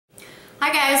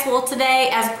Hi guys, well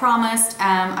today as promised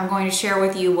I'm going to share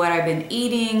with you what I've been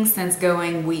eating since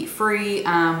going wheat-free.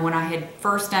 When I had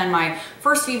first done my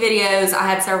first few videos, I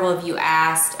had several of you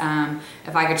asked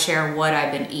if I could share what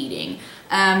I've been eating.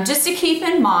 Just to keep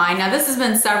in mind, now this has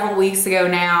been several weeks ago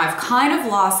now, I've kind of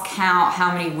lost count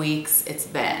how many weeks it's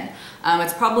been.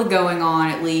 It's probably going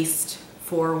on at least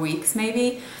 4 weeks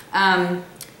maybe.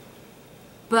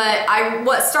 But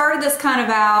what started this kind of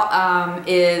out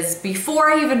is before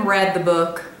I even read the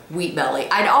book Wheat Belly.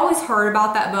 I'd always heard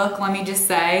about that book, let me just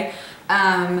say.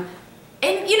 And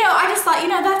you know, I just thought, you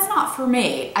know, that's not for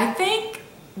me. I think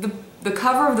the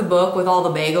cover of the book with all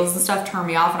the bagels and stuff turned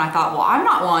me off, and I thought, well, I'm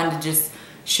not one to just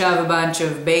shove a bunch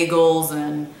of bagels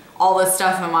and all this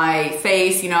stuff in my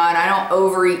face, you know, and I don't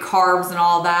overeat carbs and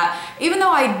all that. Even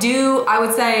though I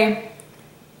would say,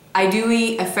 I do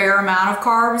eat a fair amount of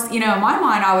carbs. You know, in my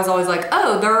mind, I was always like,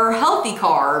 oh, they're healthy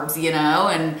carbs, you know,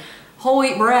 and whole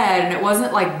wheat bread, and it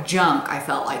wasn't like junk, I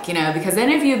felt like, you know, because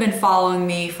any of you have been following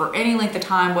me for any length of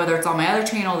time, whether it's on my other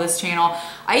channel, this channel,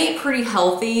 I eat pretty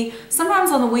healthy.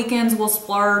 Sometimes on the weekends we'll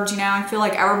splurge, you know, I feel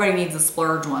like everybody needs a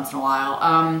splurge once in a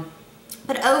while.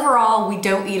 But overall, we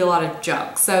don't eat a lot of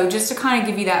junk. So just to kind of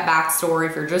give you that backstory,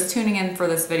 if you're just tuning in for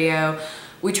this video,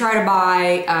 we try to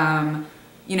buy,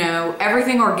 you know,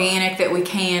 everything organic that we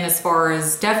can, as far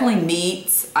as definitely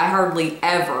meats. I hardly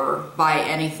ever buy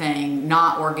anything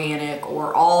not organic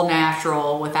or all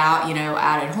natural without, you know,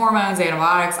 added hormones,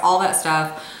 antibiotics, all that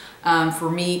stuff for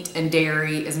meat and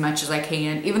dairy as much as I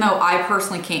can. Even though I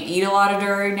personally can't eat a lot of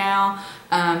dairy now,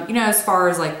 you know, as far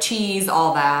as like cheese,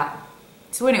 all that.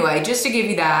 So anyway, just to give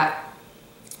you that,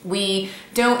 we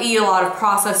don't eat a lot of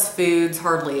processed foods,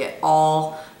 hardly at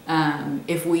all.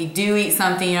 If we do eat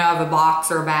something, you know, out of a box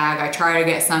or a bag, I try to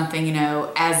get something, you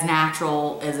know, as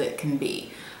natural as it can be.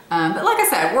 But like I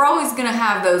said, we're always going to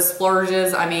have those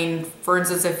splurges. I mean, for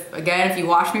instance, if you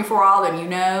watch me for a while, then you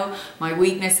know my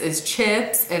weakness is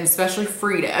chips, and especially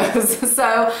Fritos.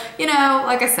 So, you know,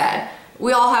 like I said,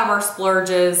 we all have our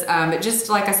splurges. But just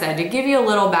like I said, to give you a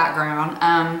little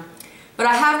background, but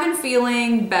I have been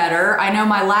feeling better. I know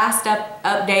my last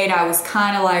update, I was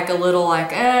kind of like a little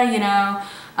like, you know,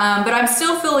 but I'm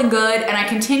still feeling good, and I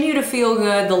continue to feel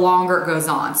good the longer it goes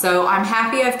on. So I'm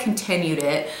happy I've continued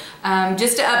it.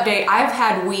 Just to update, I've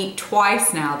had wheat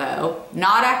twice now though,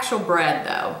 not actual bread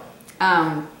though.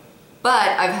 But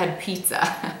I've had pizza.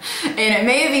 And it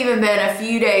may have even been a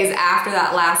few days after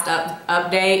that last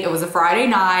update. It was a Friday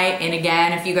night, and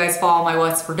again, if you guys follow my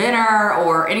what's for dinner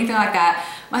or anything like that,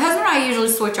 my husband and I usually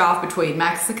switch off between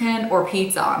Mexican or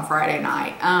pizza on Friday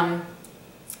night.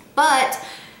 But,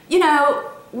 you know,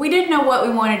 we didn't know what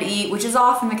we wanted to eat, which is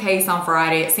often the case on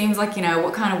Friday. It seems like, you know,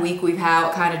 what kind of week we've had,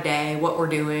 what kind of day, what we're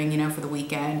doing, you know, for the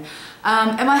weekend.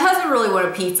 And my husband really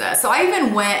wanted pizza. So I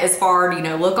even went as far to, you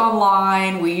know, look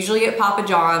online. We usually get Papa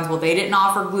John's. Well, they didn't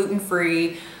offer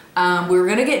gluten-free. We were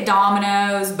gonna get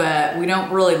Domino's, but we don't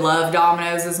really love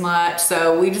Domino's as much.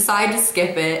 So we decided to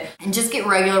skip it and just get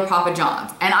regular Papa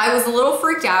John's. And I was a little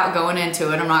freaked out going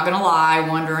into it, I'm not gonna lie,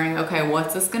 wondering, okay,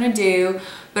 what's this gonna do?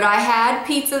 But I had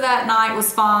pizza that night,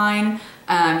 was fine.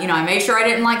 You know, I made sure I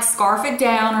didn't like scarf it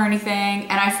down or anything,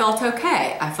 and I felt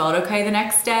okay. I felt okay the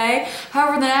next day.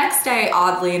 However, the next day,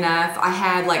 oddly enough, I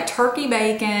had like turkey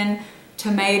bacon,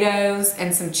 tomatoes,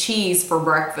 and some cheese for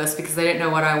breakfast because I didn't know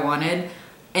what I wanted.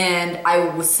 And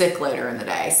I was sick later in the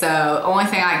day. So only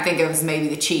thing I can think of is maybe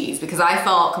the cheese, because I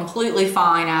felt completely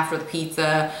fine after the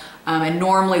pizza. And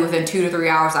normally within 2 to 3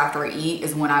 hours after I eat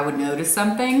is when I would notice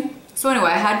something. So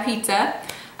anyway, I had pizza.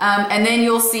 And then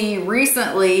you'll see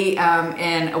recently in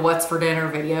a What's for Dinner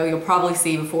video, you'll probably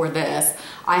see before this,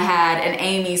 I had an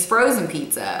Amy's frozen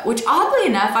pizza, which oddly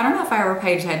enough, I don't know if I ever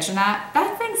paid attention to that.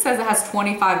 That thing says it has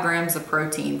 25 grams of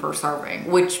protein per serving,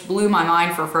 which blew my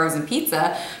mind for frozen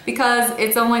pizza because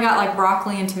it's only got like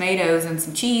broccoli and tomatoes and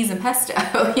some cheese and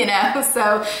pesto, you know?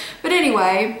 So, but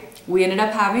anyway, we ended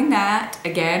up having that.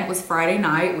 Again, it was Friday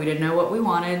night. We didn't know what we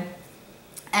wanted.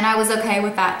 And I was okay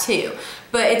with that too.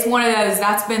 But it's one of those,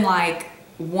 that's been like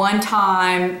one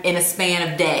time in a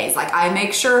span of days. Like I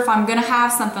make sure if I'm gonna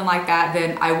have something like that,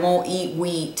 then I won't eat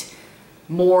wheat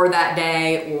more that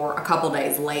day or a couple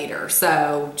days later.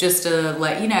 So just to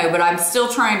let you know, but I'm still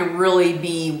trying to really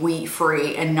be wheat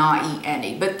free and not eat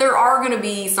any. But there are gonna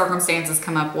be circumstances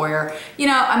come up where, you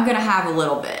know, I'm gonna have a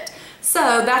little bit. So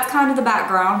that's kind of the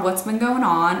background, what's been going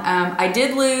on. I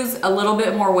did lose a little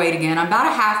bit more weight again. I'm about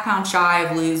a ½ pound shy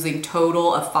of losing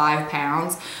total of 5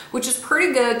 pounds, which is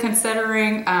pretty good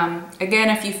considering, again,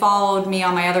 if you followed me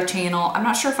on my other channel, I'm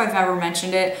not sure if I've ever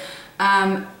mentioned it,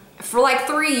 for like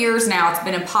 3 years now, it's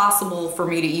been impossible for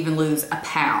me to even lose a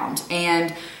pound.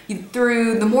 And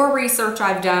through the more research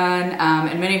I've done,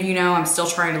 and many of you know I'm still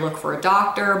trying to look for a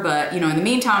doctor, but in the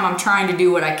meantime, I'm trying to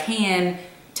do what I can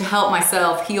to help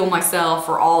myself, heal myself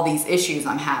for all these issues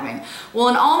I'm having. Well,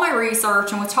 in all my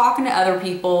research and with talking to other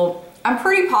people, I'm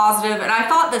pretty positive, and I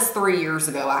thought this 3 years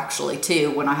ago actually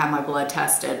too, when I had my blood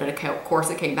tested, but of course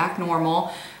it came back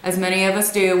normal, as many of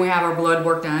us do. We have our blood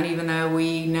work done, even though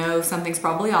we know something's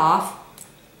probably off.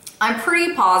 I'm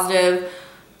pretty positive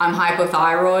I'm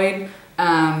hypothyroid,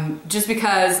 just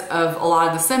because of a lot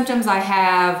of the symptoms I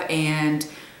have, and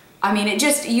I mean,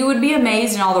 you would be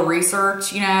amazed in all the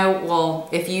research, well,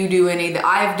 if you do any that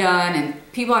I've done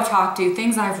and people I've talked to,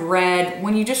 things I've read,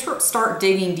 when you just start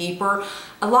digging deeper,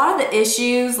 a lot of the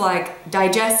issues like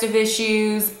digestive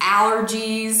issues,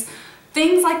 allergies,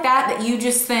 things like that you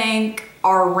just think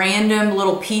are random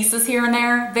little pieces here and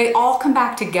there, they all come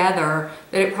back together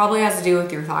that it probably has to do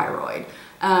with your thyroid.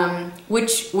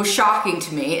 Which was shocking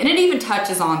to me. And it even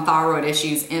touches on thyroid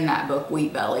issues in that book,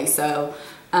 Wheat Belly. So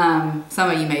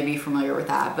some of you may be familiar with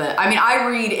that. But I mean, I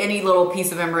read any little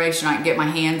piece of information I can get my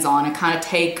hands on and kind of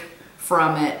take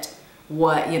from it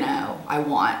what, I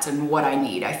want and what I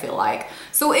need, I feel like.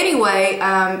 So anyway,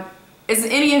 as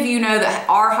any of you know that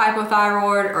are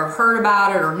hypothyroid or heard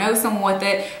about it or know someone with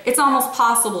it, it's almost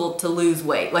possible to lose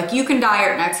weight. Like you can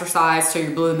diet and exercise till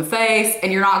you're blue in the face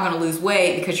and you're not going to lose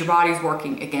weight because your body's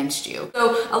working against you.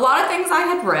 So a lot of things I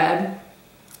had read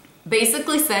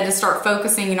basically said to start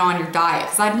focusing on your diet,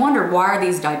 because I'd wondered, why are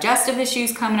these digestive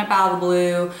issues coming up out of the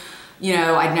blue?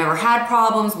 I'd never had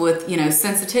problems with,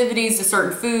 sensitivities to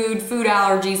certain food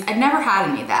allergies. I'd never had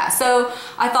any of that. So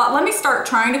I thought, let me start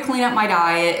trying to clean up my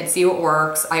diet and see what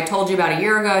works. I told you about a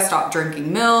year ago, I stopped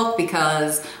drinking milk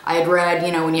because I had read,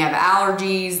 when you have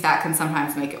allergies, that can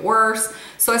sometimes make it worse.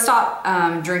 So I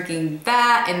stopped drinking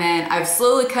that, and then I've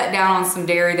slowly cut down on some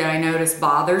dairy that I notice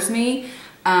bothers me.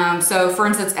 So for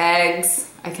instance, eggs.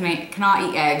 I cannot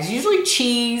eat eggs. Usually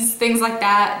cheese, things like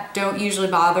that don't usually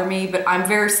bother me, but I'm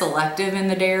very selective in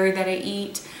the dairy that I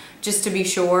eat, just to be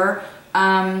sure.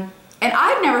 And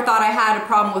I'd never thought I had a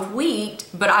problem with wheat,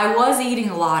 but I was eating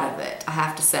a lot of it, I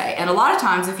have to say. And a lot of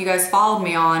times, if you guys followed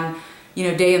me on,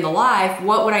 day in the life,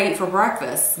 what would I eat for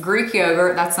breakfast? Greek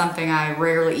yogurt, that's something I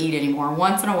rarely eat anymore,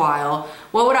 once in a while.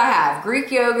 What would I have?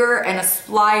 Greek yogurt and a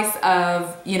slice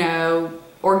of,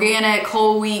 organic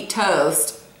whole wheat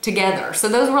toast together. So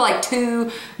those were like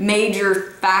two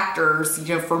major factors,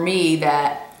 for me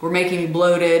that were making me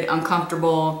bloated,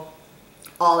 uncomfortable,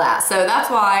 all that. So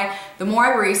that's why the more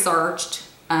I researched,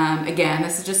 again,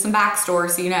 this is just some backstory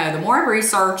so the more I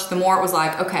researched, the more it was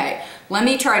like, okay, let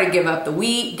me try to give up the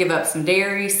wheat, give up some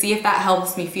dairy, see if that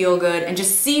helps me feel good, and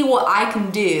just see what I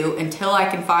can do until I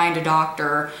can find a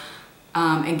doctor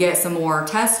and get some more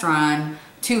tests run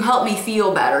to help me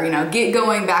feel better, get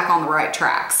going back on the right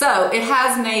track. So it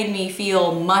has made me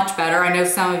feel much better. I know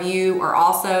some of you are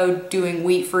also doing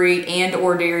wheat-free and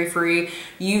or dairy-free.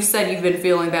 You've said you've been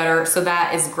feeling better, so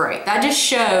that is great. That just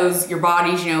shows your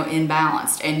body's,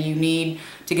 imbalanced and you need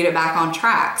to get it back on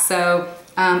track. So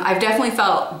I've definitely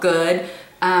felt good.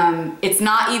 It's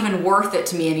not even worth it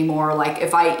to me anymore. Like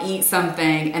if I eat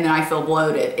something and then I feel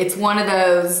bloated, it's one of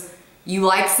those, you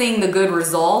like seeing the good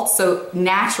results, so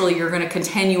naturally you're going to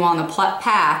continue on the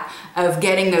path of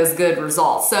getting those good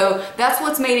results. So that's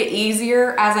what's made it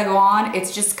easier as I go on.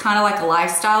 It's just kind of like a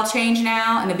lifestyle change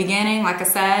now. In the beginning, like I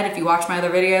said, if you watch my other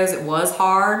videos, it was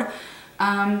hard.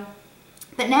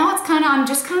 But now it's I'm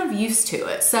just kind of used to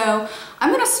it. So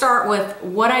I'm going to start with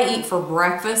what I eat for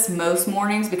breakfast most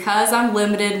mornings, because I'm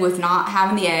limited with not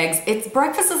having the eggs.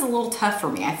 Breakfast is a little tough for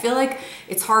me. I feel like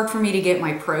it's hard for me to get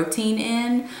my protein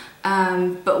in.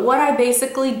 But what I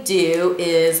basically do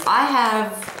is I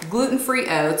have gluten-free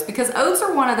oats, because oats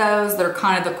are one of those that are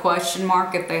kind of the question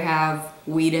mark if they have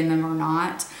wheat in them or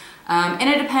not. And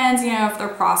it depends, if they're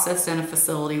processed in a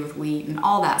facility with wheat and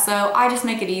all that. So I just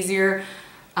make it easier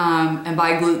and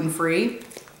buy gluten-free.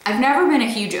 I've never been a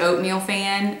huge oatmeal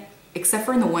fan, except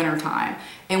for in the winter time.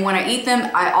 And when I eat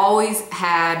them, I always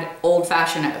had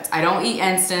old-fashioned oats. I don't eat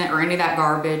instant or any of that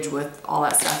garbage with all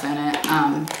that stuff in it.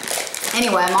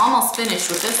 Anyway, I'm almost finished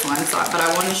with this one, but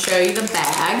I want to show you the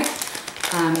bag.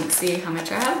 See how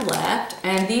much I have left.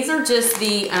 And these are just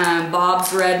the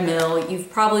Bob's Red Mill.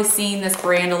 You've probably seen this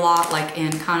brand a lot, like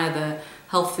in kind of the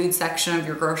health food section of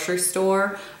your grocery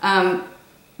store.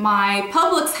 My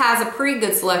Publix has a pretty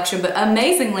good selection, but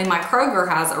amazingly, my Kroger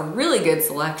has a really good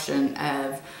selection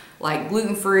of like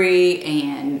gluten-free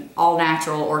and all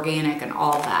natural, organic, and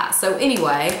all that. So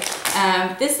anyway,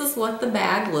 this is what the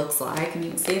bag looks like, and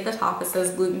you can see at the top it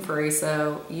says gluten-free,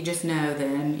 so you just know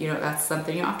then, you know, that's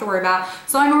something you don't have to worry about.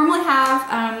 So I normally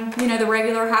have, you know, the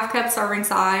regular half cup serving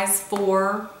size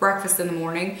for breakfast in the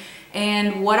morning.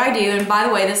 And what I do, and by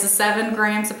the way, this is 7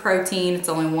 grams of protein, it's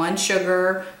only 1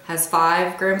 sugar, has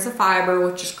 5 grams of fiber,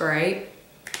 which is great.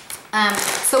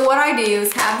 So what I do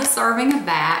is have the serving of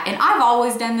that, and I've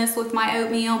always done this with my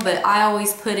oatmeal, but I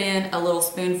always put in a little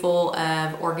spoonful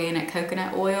of organic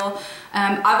coconut oil.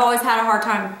 I've always had a hard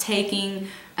time taking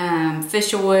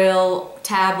fish oil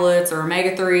tablets or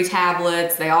omega-3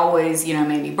 tablets. They always, you know,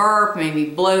 made me burp, made me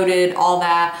bloated, all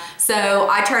that. So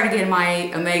I try to get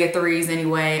my omega-3s any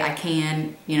way I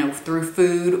can, you know, through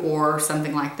food or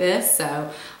something like this.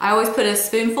 So I always put a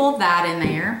spoonful of that in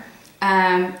there.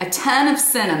 A ton of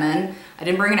cinnamon. I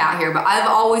didn't bring it out here, but I've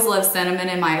always loved cinnamon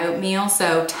in my oatmeal.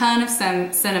 So ton of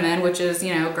cinnamon, which is,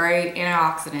 you know, great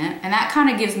antioxidant. And that kind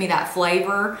of gives me that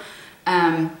flavor.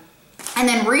 And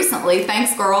then recently,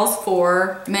 thanks girls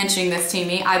for mentioning this to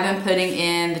me, I've been putting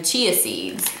in the chia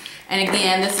seeds. And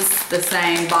again, this is the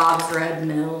same Bob's Red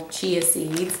Mill chia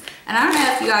seeds. And I don't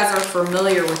know if you guys are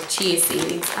familiar with chia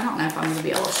seeds. I don't know if I'm gonna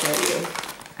be able to show you.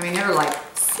 I mean, they're like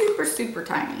super, super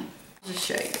tiny. I'll just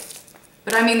show you.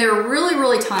 But I mean, they're really,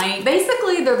 really tiny.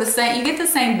 Basically, they're the same, you get the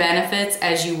same benefits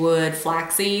as you would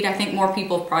flaxseed. I think more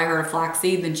people have probably heard of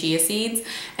flaxseed than chia seeds.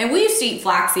 And we used to eat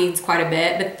flax seeds quite a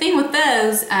bit, but the thing with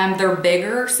those, they're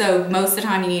bigger, so most of the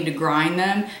time you need to grind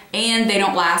them, and they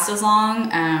don't last as long.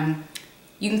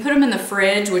 You can put them in the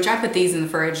fridge, which I put these in the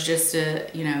fridge just to,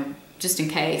 you know, just in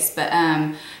case. But,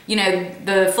 you know,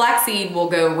 the flaxseed will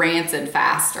go rancid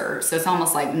faster, so it's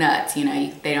almost like nuts, you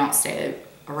know, they don't stay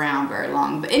around very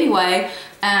long. But anyway,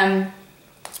 and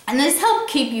this help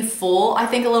keep you full, I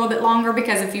think, a little bit longer,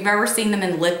 because if you've ever seen them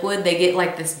in liquid, they get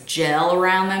like this gel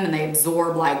around them and they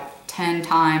absorb like 10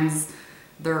 times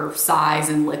their size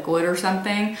in liquid or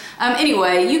something.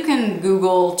 Anyway, you can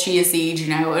Google chia seeds, you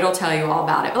know, it'll tell you all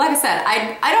about it. But like I said,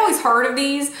 I'd always heard of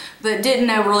these, but didn't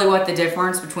know really what the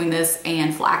difference between this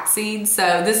and flaxseed.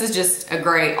 So this is just a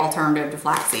great alternative to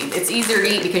flaxseed. It's easier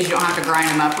to eat because you don't have to grind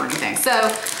them up or anything. So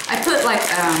I put like,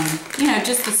 you know,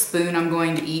 just a spoon I'm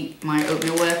going to eat my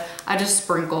oatmeal with. I just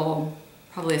sprinkle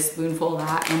probably a spoonful of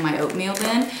that in my oatmeal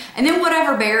then. And then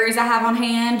whatever berries I have on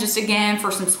hand, just again for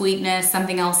some sweetness,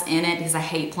 something else in it, because I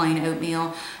hate plain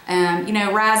oatmeal. You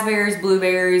know, raspberries,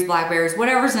 blueberries, blackberries,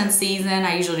 whatever's in season,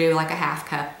 I usually do like a half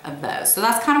cup of those. So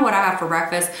that's kind of what I have for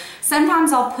breakfast.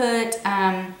 Sometimes I'll put,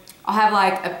 I'll have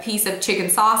like a piece of chicken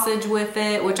sausage with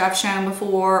it, which I've shown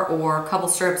before, or a couple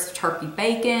strips of turkey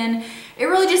bacon. It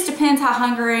really just depends how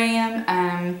hungry I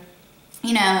am,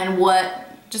 you know, and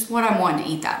just what I'm wanting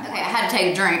to eat that morning. Okay, I had to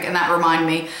take a drink, and that reminded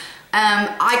me.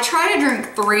 I try to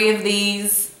drink 3 of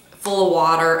these full of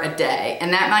water a day,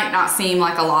 and that might not seem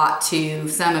like a lot to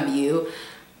some of you.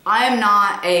 I am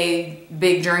not a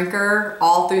big drinker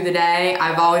all through the day.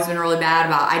 I've always been really bad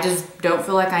about it. I just don't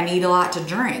feel like I need a lot to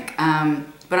drink.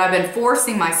 But I've been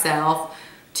forcing myself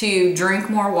to drink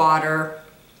more water.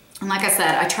 And like I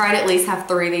said, I try to at least have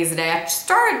 3 of these a day.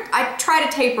 I try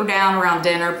to taper down around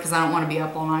dinner because I don't want to be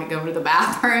up all night going to the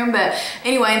bathroom. But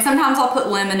anyway, and sometimes I'll put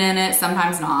lemon in it,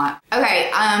 sometimes not. Okay,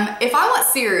 if I want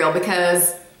cereal,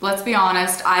 because let's be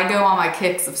honest, I go on my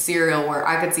kicks of cereal where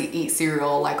I could eat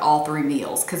cereal like all 3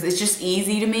 meals because it's just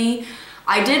easy to me.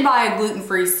 I did buy a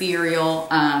gluten-free cereal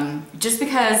just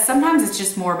because sometimes it's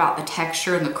just more about the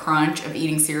texture and the crunch of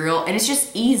eating cereal, and it's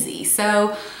just easy.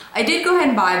 So I did go ahead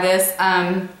and buy this.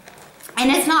 And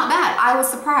it's not bad. I was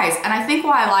surprised. And I think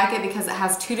why I like it because it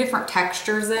has 2 different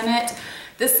textures in it.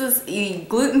 This is a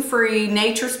gluten-free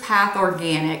Nature's Path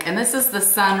Organic, and this is the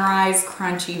Sunrise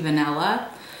Crunchy Vanilla.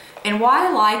 And why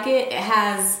I like it, it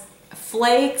has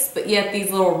flakes, but yet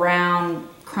these little round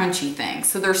crunchy things.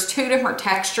 So there's 2 different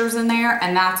textures in there,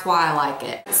 and that's why I like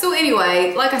it. So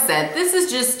anyway, like I said, this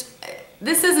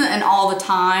isn't an all the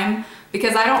time,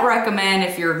 because I don't recommend,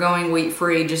 if you're going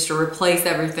wheat-free, just to replace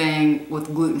everything with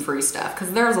gluten-free stuff,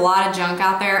 because there's a lot of junk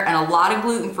out there, and a lot of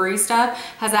gluten-free stuff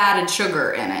has added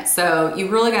sugar in it. So you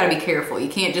really got to be careful. You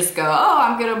can't just go, oh,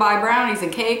 I'm gonna buy brownies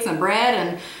and cakes and bread,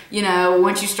 and you know,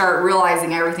 once you start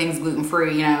realizing everything's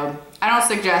gluten-free, you know, I don't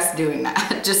suggest doing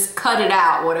that. Just cut it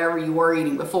out, whatever you were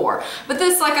eating before. But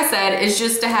this, like I said, is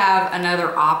just to have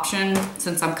another option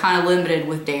since I'm kind of limited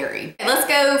with dairy. Okay, let's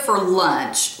go for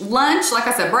lunch. Lunch, like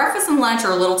I said, breakfast and lunch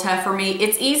are a little tough for me.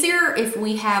 It's easier if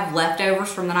we have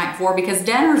leftovers from the night before, because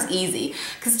dinner's easy.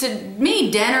 Because to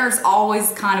me, dinner's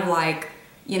always kind of like,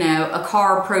 you know, a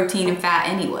carb, protein, and fat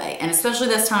anyway. And especially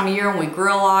this time of year when we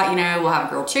grill a lot, you know, we'll have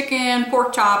grilled chicken,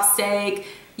 pork chops, steak,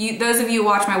 those of you who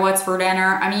watch my What's for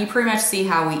Dinner, I mean, you pretty much see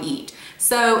how we eat.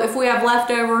 So if we have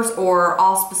leftovers, or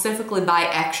I'll specifically buy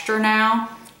extra now,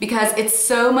 because it's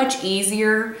so much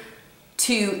easier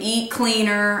to eat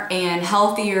cleaner and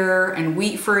healthier and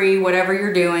wheat-free, whatever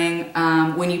you're doing,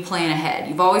 when you plan ahead.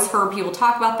 You've always heard people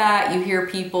talk about that. You hear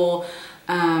people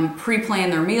pre-plan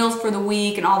their meals for the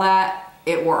week and all that.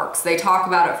 It works. They talk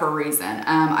about it for a reason.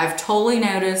 I've totally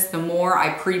noticed the more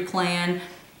I pre-plan,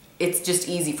 it's just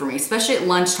easy for me, especially at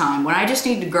lunchtime when I just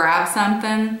need to grab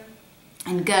something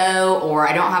and go, or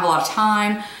I don't have a lot of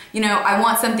time. You know, I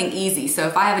want something easy. So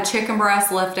if I have a chicken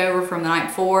breast left over from the night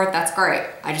before, that's great.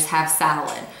 I just have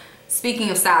salad. Speaking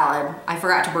of salad, I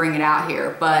forgot to bring it out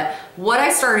here, but what I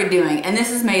started doing, and this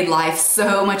has made life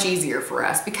so much easier for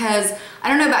us, because I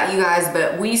don't know about you guys,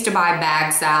 but we used to buy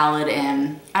bagged salad,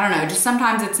 and I don't know, just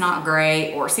sometimes it's not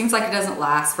great, or it seems like it doesn't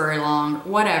last very long,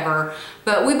 whatever.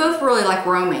 But we both really like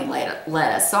romaine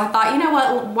lettuce. So I thought, you know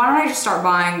what, why don't I just start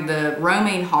buying the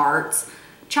romaine hearts,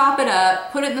 chop it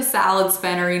up, put it in the salad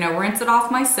spinner, you know, rinse it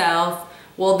off myself.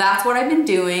 Well, that's what I've been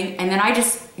doing. And then I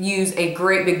just use a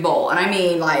great big bowl. And I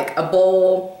mean like a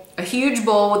bowl, a huge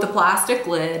bowl with a plastic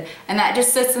lid, and that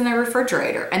just sits in the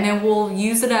refrigerator. And then we'll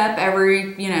use it up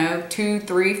every, you know, 2,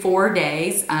 3, 4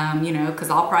 days, you know, cause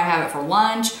I'll probably have it for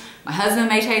lunch. My husband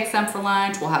may take some for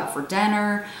lunch. We'll have it for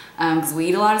dinner. Because we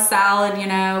eat a lot of salad, you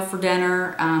know, for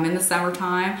dinner in the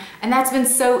summertime. And that's been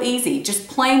so easy. Just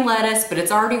plain lettuce, but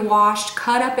it's already washed,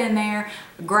 cut up in there.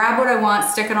 Grab what I want,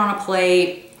 stick it on a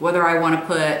plate, whether I want to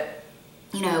put,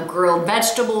 you know, grilled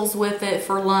vegetables with it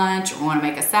for lunch, or want to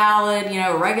make a salad, you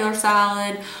know, a regular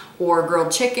salad, or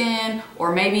grilled chicken,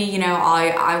 or maybe, you know,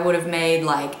 I would have made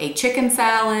like a chicken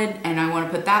salad and I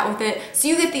want to put that with it. So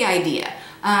you get the idea.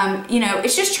 You know,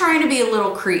 it's just trying to be a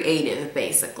little creative,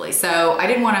 basically. So I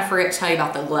didn't want to forget to tell you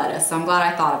about the lettuce, so I'm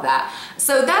glad I thought of that.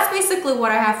 So that's basically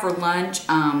what I have for lunch.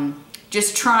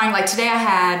 Just trying, like today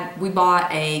we bought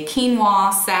a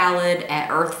quinoa salad at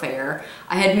Earth Fare.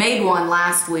 I had made one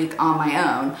last week on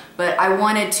my own, but I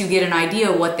wanted to get an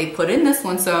idea of what they put in this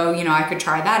one, so, you know, I could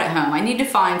try that at home. I need to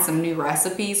find some new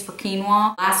recipes for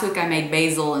quinoa. Last week I made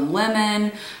basil and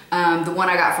lemon. The one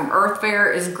I got from Earth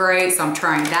Fare is great, so I'm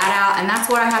trying that out, and that's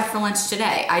what I had for lunch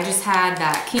today. I just had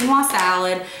that quinoa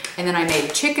salad, and then I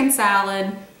made chicken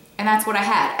salad, and that's what I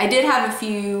had. I did have a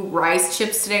few rice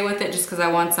chips today with it just because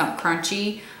I want something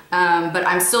crunchy, but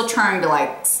I'm still trying to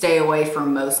like stay away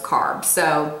from most carbs.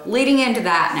 So leading into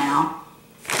that now,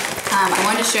 I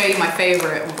wanted to show you my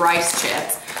favorite rice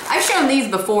chips. I've shown these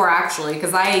before actually,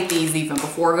 because I ate these even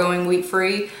before going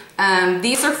wheat-free.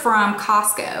 These are from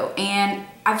Costco, and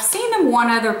I've seen them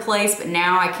one other place, but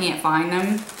now I can't find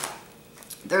them.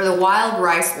 They're the Wild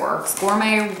Rice Works,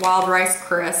 Gourmet Wild Rice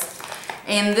Crisp.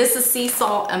 And this is sea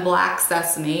salt and black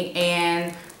sesame,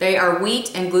 and they are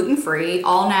wheat and gluten-free,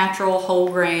 all natural, whole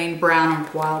grain, brown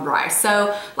and wild rice.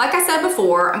 So like I said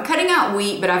before, I'm cutting out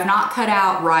wheat, but I've not cut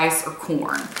out rice or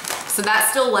corn. So that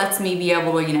still lets me be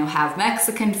able to, you know, have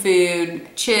Mexican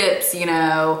food, chips, you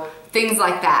know, things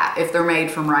like that if they're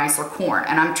made from rice or corn.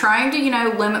 And I'm trying to, you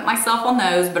know, limit myself on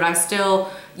those, but I'm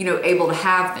still, you know, able to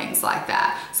have things like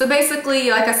that. So basically,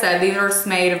 like I said, these are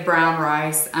made of brown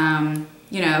rice.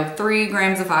 You know, 3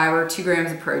 grams of fiber, 2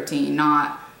 grams of protein,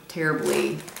 not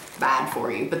terribly bad for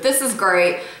you, but this is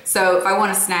great. So if I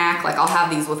want a snack, like I'll have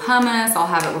these with hummus, I'll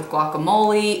have it with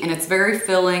guacamole, and it's very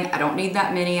filling. I don't need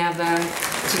that many of them.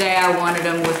 Today I wanted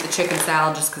them with the chicken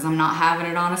salad just because I'm not having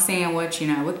it on a sandwich, you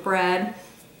know, with bread.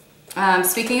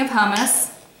 Speaking of hummus,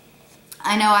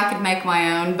 I know I could make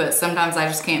my own, but sometimes I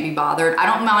just can't be bothered. I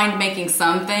don't mind making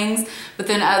some things, but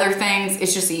then other things,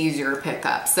 it's just easier to pick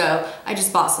up. So I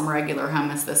just bought some regular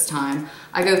hummus this time.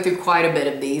 I go through quite a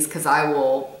bit of these because I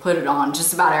will put it on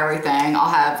just about everything. I'll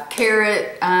have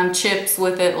carrot chips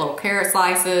with it, little carrot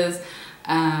slices.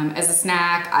 As a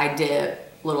snack, I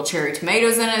dip little cherry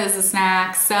tomatoes in it as a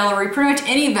snack, celery, pretty much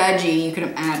any veggie you can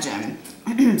imagine.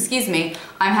 Excuse me,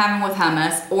 I'm having with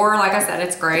hummus, or like I said,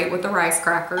 it's great with the rice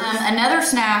crackers. Another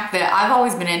snack that I've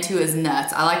always been into is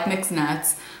nuts. I like mixed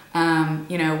nuts,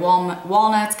 you know,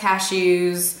 walnuts,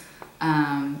 cashews,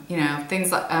 you know,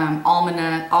 things like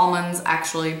almonds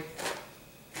actually.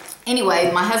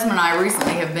 Anyway, my husband and I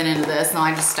recently have been into this, and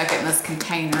I just stuck it in this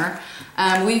container.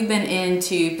 We've been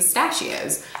into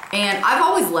pistachios, and I've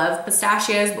always loved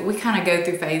pistachios, but we kind of go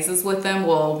through phases with them.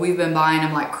 Well, we've been buying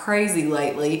them like crazy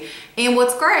lately, and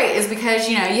what's great is because,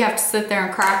 you know, you have to sit there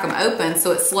and crack them open,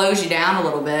 so it slows you down a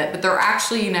little bit, but they're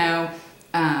actually, you know,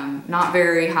 not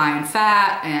very high in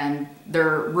fat, and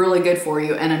they're really good for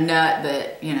you, and a nut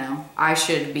that, you know, I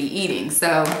should be eating.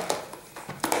 So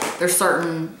there's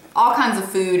certain all kinds of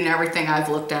food and everything I've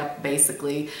looked up,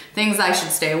 basically. Things I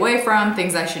should stay away from,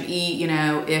 things I should eat, you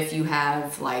know, if you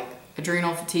have like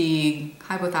adrenal fatigue,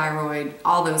 hypothyroid,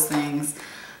 all those things.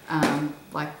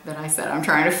 Like that I said, I'm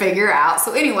trying to figure out.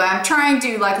 So anyway, I'm trying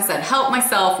to, like I said, help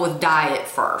myself with diet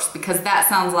first, because that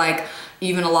sounds like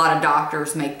even a lot of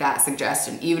doctors make that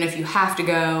suggestion. Even if you have to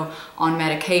go on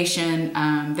medication,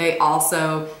 they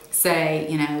also say,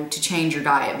 you know, to change your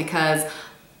diet, because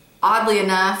oddly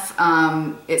enough,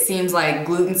 it seems like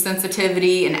gluten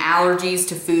sensitivity and allergies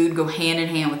to food go hand in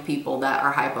hand with people that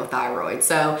are hypothyroid.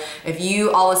 So if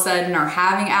you all of a sudden are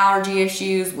having allergy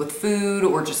issues with food,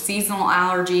 or just seasonal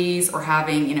allergies, or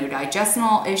having, you know,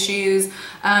 digestional issues,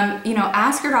 you know,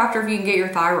 ask your doctor if you can get your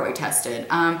thyroid tested.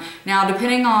 Now,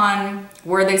 depending on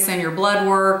where they send your blood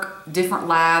work, different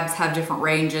labs have different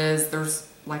ranges. There's,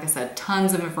 like I said,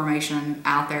 tons of information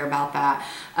out there about that.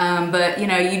 But you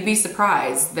know, you'd be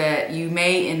surprised that you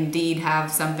may indeed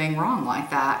have something wrong like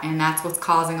that, and that's what's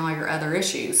causing all your other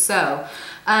issues. So,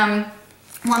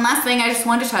 one last thing I just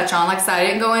wanted to touch on. Like I said, I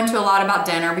didn't go into a lot about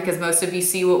dinner because most of you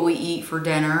see what we eat for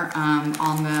dinner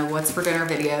on the What's for Dinner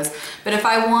videos. But if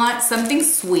I want something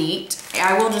sweet,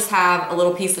 I will just have a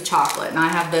little piece of chocolate. And I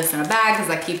have this in a bag because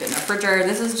I keep it in the refrigerator.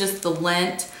 This is just the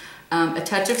Lindt, a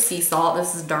touch of sea salt.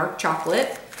 This is dark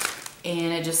chocolate,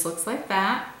 and it just looks like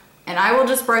that. And I will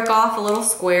just break off a little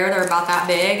square. They're about that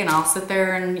big, and I'll sit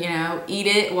there and, you know, eat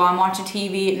it while I'm watching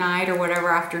TV at night or whatever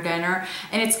after dinner.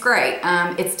 And it's great.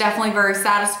 It's definitely very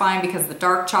satisfying because the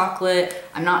dark chocolate,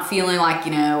 I'm not feeling like,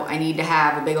 you know, I need to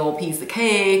have a big old piece of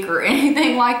cake or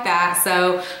anything like that.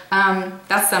 So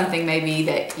that's something maybe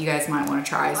that you guys might want to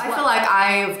try as well. I feel like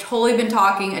I've totally been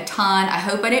talking a ton. I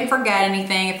hope I didn't forget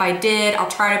anything. If I did, I'll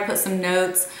try to put some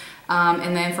notes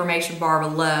in the information bar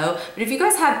below. But if you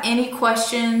guys have any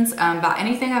questions about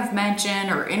anything I've mentioned,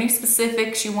 or any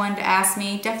specifics you wanted to ask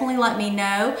me, definitely let me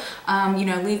know. You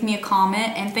know, leave me a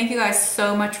comment. And thank you guys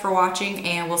so much for watching,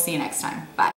 and we'll see you next time. Bye.